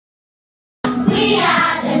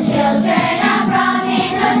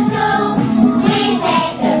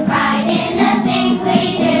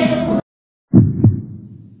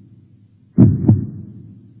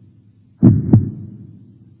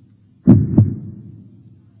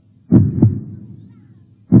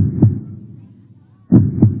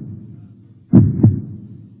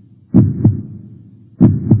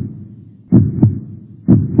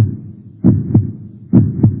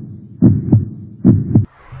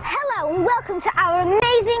Welcome to our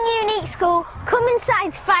amazing, unique school. Come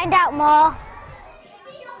inside to find out more.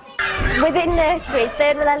 Within nursery,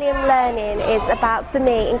 Third Millennium Learning is about, for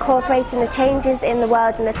me, incorporating the changes in the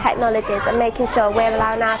world and the technologies and making sure we're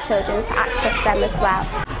allowing our children to access them as well.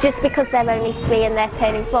 Just because they're only 3 and they're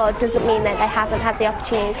turning 4 doesn't mean that they haven't had the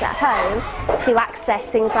opportunities at home to access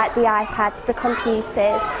things like the iPads, the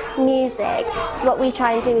computers, music. So what we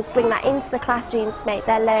try and do is bring that into the classroom to make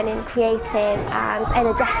their learning creative and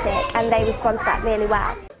energetic, and they respond to that really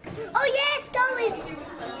well. Oh yes, stories!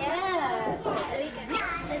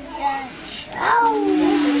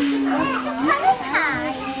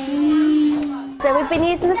 So we've been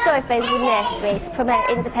using the story phones in nursery to promote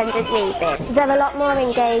independent reading. They're a lot more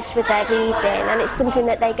engaged with their reading, and it's something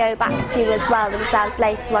that they go back to as well themselves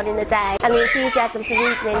later on in the day. And the enthusiasm for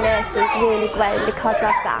reading in nursery has really grown because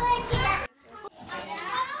of that.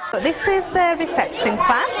 This is the reception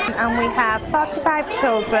class, and we have 45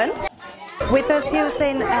 children. With us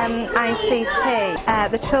using ICT,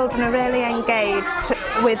 the children are really engaged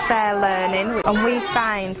with their learning, and we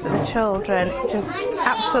find that the children just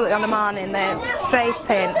absolutely on the morning, they're straight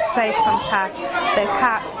in, straight on task. They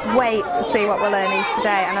can't wait to see what we're learning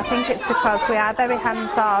today, and I think it's because we are very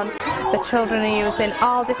hands-on. The children are using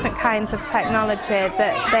all different kinds of technology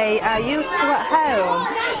that they are used to at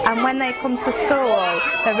home, and when they come to school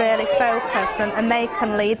they're really focused and they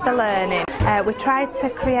can lead the learning. We try to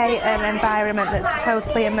create an environment that's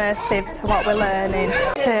totally immersive to what we're learning,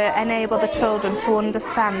 to enable the children to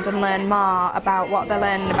understand and learn more about what they're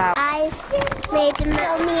learning about. I've made a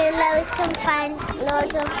map. Me and Lois can find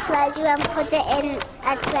loads of treasure and put it in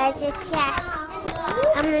a treasure chest.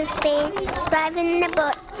 And we've been driving the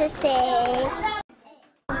boats to sea.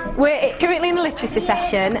 We're currently in a literacy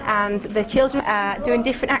session, and the children are doing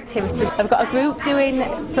different activities. I've got a group doing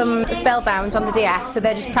some spellbound on the DS, so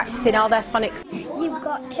they're just practising all their phonics. You've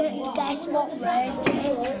got to guess what words it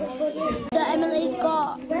is. So Emily's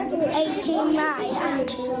got 18 right and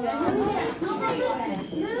 2 wrong.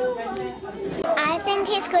 I think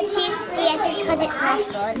it's good to use DSs because it's more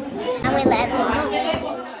fun and we learn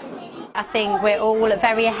more. I think we're all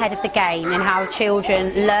very ahead of the game in how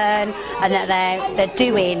children learn, and that they're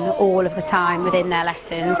doing all of the time within their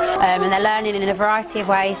lessons, and they're learning in a variety of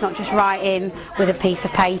ways, not just writing with a piece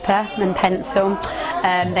of paper and pencil.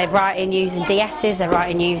 They're writing using DSs, they're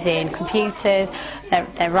writing using computers,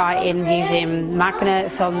 they're writing using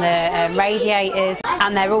magnets on the radiators,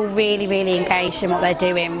 and they're all really engaged in what they're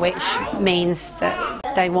doing, which means that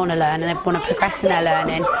they want to learn and they want to progress in their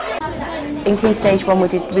learning. In Key Stage 1 we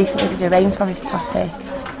recently did a rainforest topic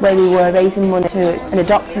where we were raising money to and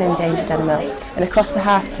adopting an endangered animal, and across the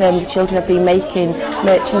half term the children have been making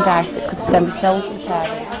merchandise that could then be sold to the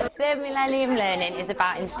parents. The Millennium Learning is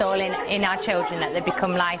about installing in our children that they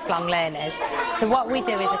become lifelong learners. So what we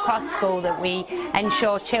do is across school that we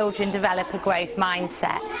ensure children develop a growth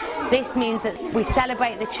mindset. This means that we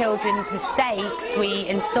celebrate the children's mistakes, we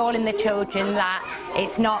install in the children that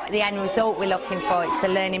it's not the end result we're looking for, it's the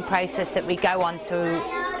learning process that we go on to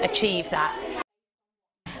achieve that.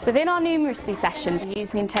 Within our numeracy sessions, we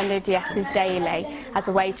use Nintendo DSs daily as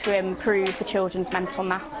a way to improve the children's mental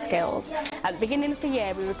math skills. At the beginning of the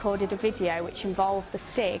year we recorded a video which involved the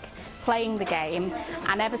Stig playing the game,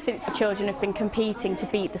 and ever since the children have been competing to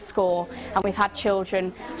beat the score, and we've had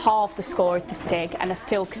children halve the score of the Stig and are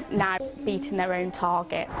still now beating their own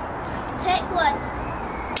target. Take 1.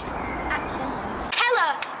 Action.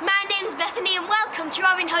 Hello, my name's Bethany and welcome to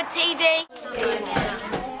Robin Hood TV.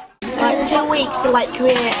 Like 2 weeks to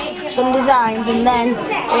create some designs, and then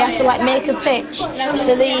we have to make a pitch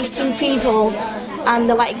to these 2 people, and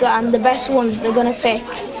and the best ones they're gonna pick,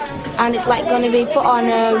 and it's going to be put on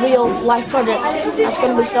a real life product that's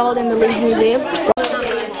going to be sold in the Leeds Museum.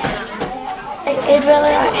 It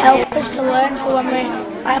really helped us to learn for when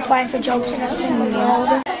we're applying for jobs and everything when we're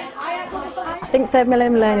older. I think Third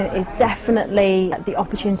Millennium Learning is definitely the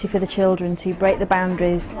opportunity for the children to break the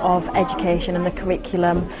boundaries of education and the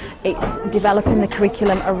curriculum. It's developing the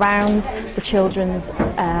curriculum around the children's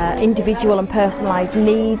individual and personalised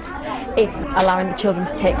needs. It's allowing the children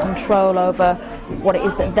to take control over what it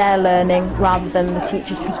is that they're learning rather than the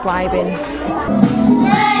teachers prescribing.